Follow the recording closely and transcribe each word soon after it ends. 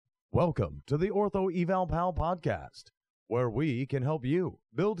Welcome to the Ortho Eval Pal podcast, where we can help you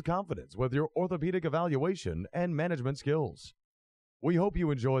build confidence with your orthopedic evaluation and management skills. We hope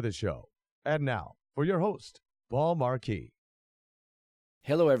you enjoy the show. And now, for your host, Paul Marquis.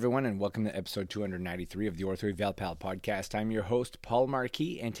 Hello, everyone, and welcome to episode 293 of the Ortho Eval Pal podcast. I'm your host, Paul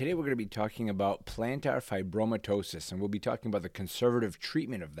Marquis, and today we're going to be talking about plantar fibromatosis, and we'll be talking about the conservative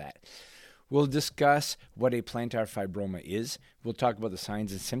treatment of that. We'll discuss what a plantar fibroma is. We'll talk about the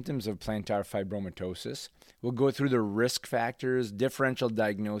signs and symptoms of plantar fibromatosis. We'll go through the risk factors, differential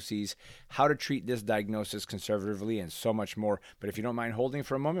diagnoses, how to treat this diagnosis conservatively, and so much more. But if you don't mind holding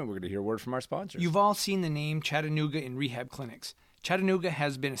for a moment, we're going to hear a word from our sponsors. You've all seen the name Chattanooga in rehab clinics. Chattanooga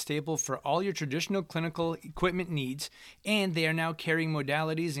has been a staple for all your traditional clinical equipment needs, and they are now carrying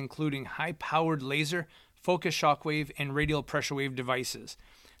modalities including high-powered laser, focus shockwave, and radial pressure wave devices.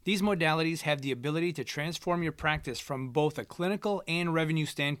 These modalities have the ability to transform your practice from both a clinical and revenue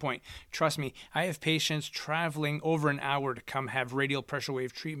standpoint. Trust me, I have patients traveling over an hour to come have radial pressure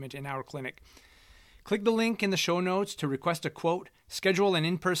wave treatment in our clinic. Click the link in the show notes to request a quote, schedule an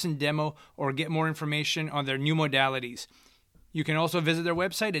in-person demo, or get more information on their new modalities. You can also visit their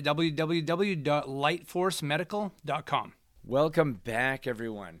website at www.lightforcemedical.com. Welcome back,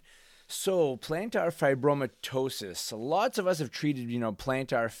 everyone. So, plantar fibromatosis. Lots of us have treated,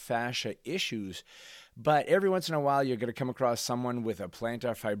 plantar fascia issues, but every once in a while you're going to come across someone with a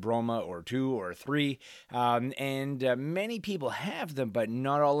plantar fibroma or two or three, and many people have them, but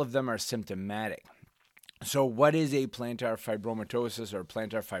not all of them are symptomatic. So what is a plantar fibromatosis or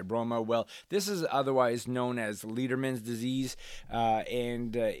plantar fibroma? Well, this is otherwise known as Lederman's disease, why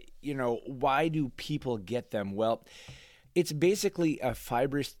do people get them? Well, it's basically a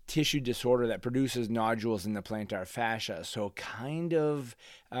fibrous tissue disorder that produces nodules in the plantar fascia. So kind of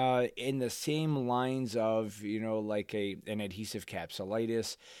in the same lines of, like an adhesive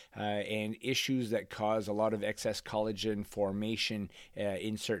capsulitis and issues that cause a lot of excess collagen formation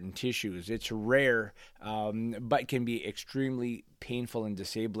in certain tissues. It's rare, but can be extremely painful and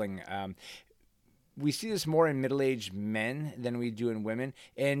disabling. We see this more in middle-aged men than we do in women,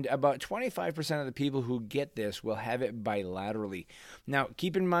 and about 25% of the people who get this will have it bilaterally. Now,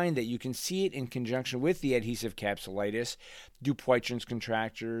 keep in mind that you can see it in conjunction with the adhesive capsulitis, Dupuytren's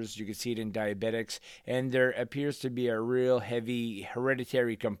contractures, you can see it in diabetics, and there appears to be a real heavy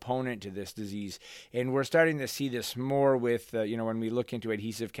hereditary component to this disease. And we're starting to see this more with, when we look into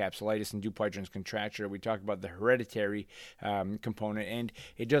adhesive capsulitis and Dupuytren's contracture, we talk about the hereditary component, and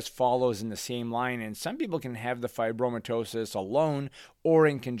it just follows in the same line. And some people can have the fibromatosis alone or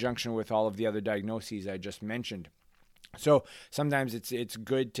in conjunction with all of the other diagnoses I just mentioned. So sometimes it's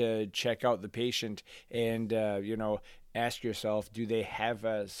good to check out the patient and, ask yourself, do they have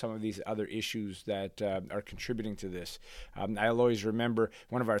some of these other issues that are contributing to this? I'll always remember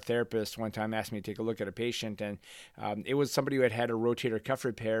one of our therapists one time asked me to take a look at a patient, and it was somebody who had a rotator cuff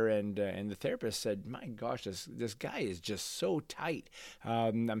repair, and the therapist said, my gosh, this guy is just so tight.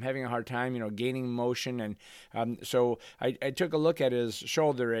 I'm having a hard time, gaining motion. And so I took a look at his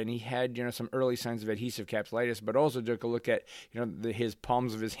shoulder, and he had, some early signs of adhesive capsulitis, but also took a look at, his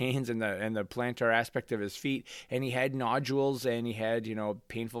palms of his hands and the plantar aspect of his feet, and he had nodules, and he had,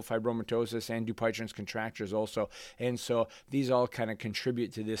 painful fibromatosis and Dupuytren's contractures also. And so these all kind of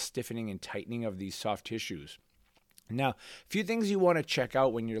contribute to this stiffening and tightening of these soft tissues. Now, a few things you want to check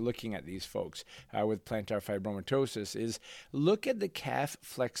out when you're looking at these folks with plantar fibromatosis is look at the calf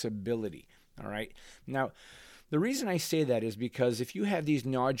flexibility, all right? Now, the reason I say that is because if you have these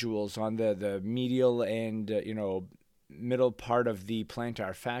nodules on the medial and, middle part of the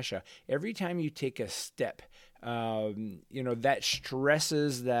plantar fascia, every time you take a step, that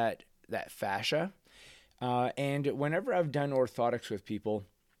stresses that fascia. And whenever I've done orthotics with people,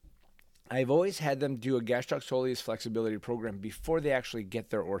 I've always had them do a gastroc soleus flexibility program before they actually get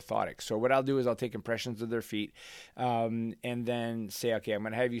their orthotics. So what I'll do is I'll take impressions of their feet and then say, okay, I'm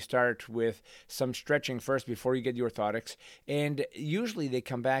going to have you start with some stretching first before you get the orthotics. And usually they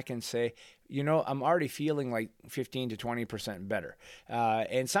come back and say, I'm already feeling like 15 to 20% better.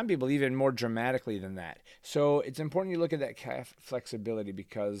 And some people even more dramatically than that. So it's important you look at that calf flexibility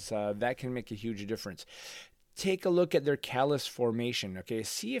because that can make a huge difference. Take a look at their callus formation, okay?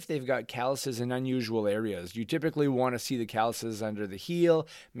 See if they've got calluses in unusual areas. You typically want to see the calluses under the heel,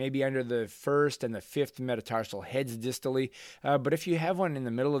 maybe under the first and the fifth metatarsal heads distally. But if you have one in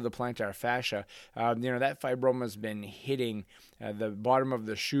the middle of the plantar fascia, that fibroma has been hitting the bottom of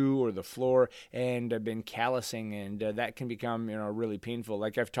the shoe or the floor and been callusing, and that can become, really painful.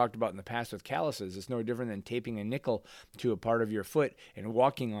 Like I've talked about in the past with calluses, it's no different than taping a nickel to a part of your foot and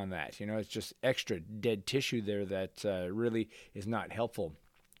walking on that. It's just extra dead tissue there that really is not helpful.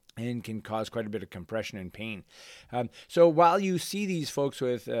 and can cause quite a bit of compression and pain. So while you see these folks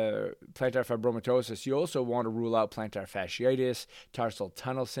with plantar fibromatosis, you also want to rule out plantar fasciitis, tarsal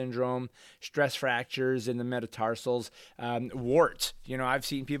tunnel syndrome, stress fractures in the metatarsals, warts. I've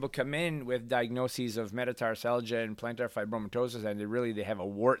seen people come in with diagnoses of metatarsalgia and plantar fibromatosis, and they have a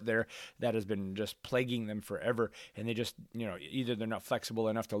wart there that has been just plaguing them forever, and they just, either they're not flexible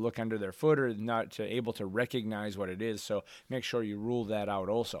enough to look under their foot or not able to recognize what it is. So make sure you rule that out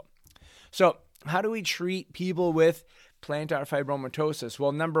also. So how do we treat people with plantar fibromatosis?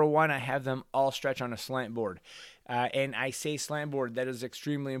 Well, number one, I have them all stretch on a slant board. And I say slant board, that is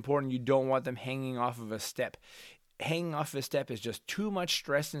extremely important. You don't want them hanging off of a step. Hanging off a step is just too much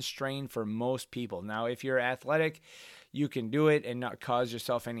stress and strain for most people. Now, if you're athletic, you can do it and not cause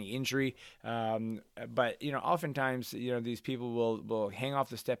yourself any injury. But, oftentimes, these people will hang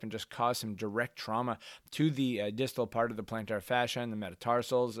off the step and just cause some direct trauma to the distal part of the plantar fascia and the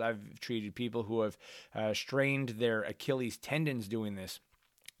metatarsals. I've treated people who have strained their Achilles tendons doing this,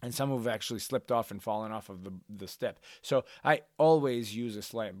 and some have actually slipped off and fallen off of the step. So I always use a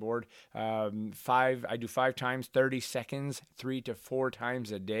slant board. I do 5 times, 30 seconds, 3 to 4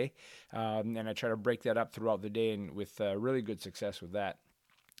 times a day. And I try to break that up throughout the day, and with really good success with that.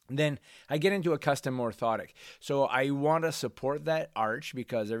 Then I get into a custom orthotic. So I want to support that arch,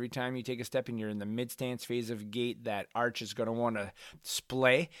 because every time you take a step and you're in the mid-stance phase of gait, that arch is going to want to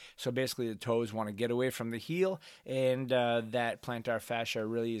splay. So basically the toes want to get away from the heel, and that plantar fascia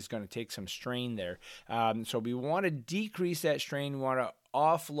really is going to take some strain there. So we want to decrease that strain. We want to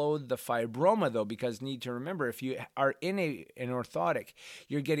offload the fibroma, though, because need to remember, if you are in an orthotic,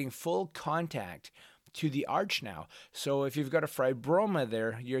 you're getting full contact to the arch now. So if you've got a fibroma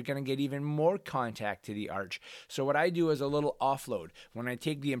there, you're going to get even more contact to the arch. So what I do is a little offload. When I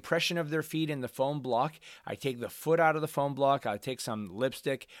take the impression of their feet in the foam block, I take the foot out of the foam block, I take some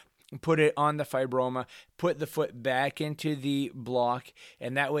lipstick, put it on the fibroma, put the foot back into the block,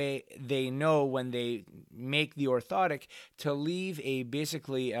 and that way they know when they make the orthotic to leave a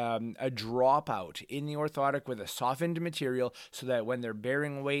dropout in the orthotic with a softened material, so that when they're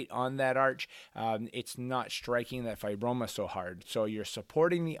bearing weight on that arch, it's not striking that fibroma so hard. So you're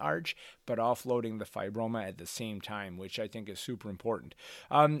supporting the arch, but offloading the fibroma at the same time, which I think is super important.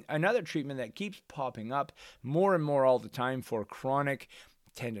 Another treatment that keeps popping up more and more all the time for chronic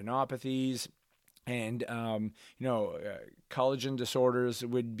tendinopathies and collagen disorders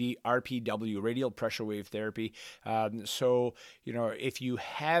would be RPW, radial pressure wave therapy. So if you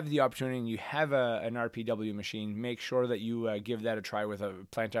have the opportunity and you have an RPW machine, make sure that you give that a try with a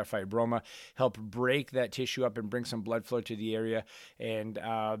plantar fibroma. Help break that tissue up and bring some blood flow to the area, and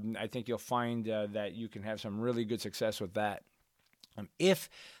I think you'll find that you can have some really good success with that. If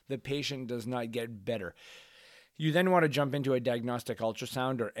the patient does not get better, you then want to jump into a diagnostic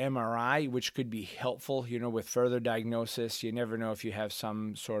ultrasound or MRI, which could be helpful, with further diagnosis. You never know if you have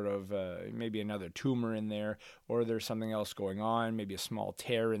some sort of maybe another tumor in there, or there's something else going on, maybe a small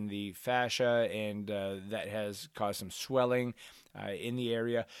tear in the fascia, and that has caused some swelling in the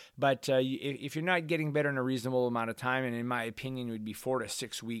area. But if you're not getting better in a reasonable amount of time, and in my opinion it would be 4 to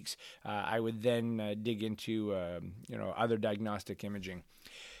 6 weeks, I would then dig into other diagnostic imaging.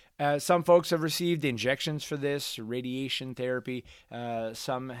 Some folks have received injections for this, radiation therapy.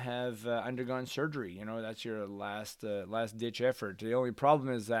 Some have undergone surgery. That's your last ditch effort. The only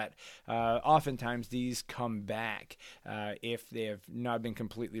problem is that oftentimes these come back if they have not been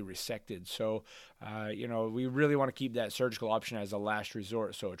completely resected. So, we really want to keep that surgical option as a last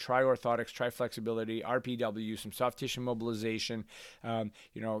resort. So try orthotics, try flexibility, RPW, some soft tissue mobilization.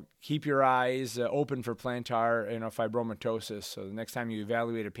 Keep your eyes open for plantar fibromatosis. So the next time you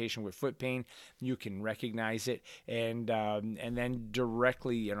evaluate a patient with foot pain, you can recognize it and then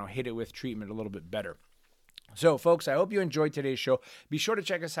directly hit it with treatment a little bit better. So, folks, I hope you enjoyed today's show. Be sure to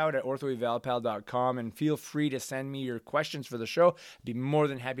check us out at orthoevalpal.com, and feel free to send me your questions for the show. I'd be more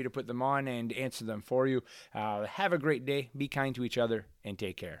than happy to put them on and answer them for you. Have a great day. Be kind to each other, and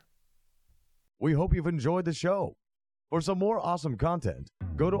take care. We hope you've enjoyed the show. For some more awesome content,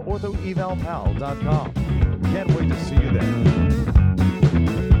 go to orthoevalpal.com. Can't wait to see you there.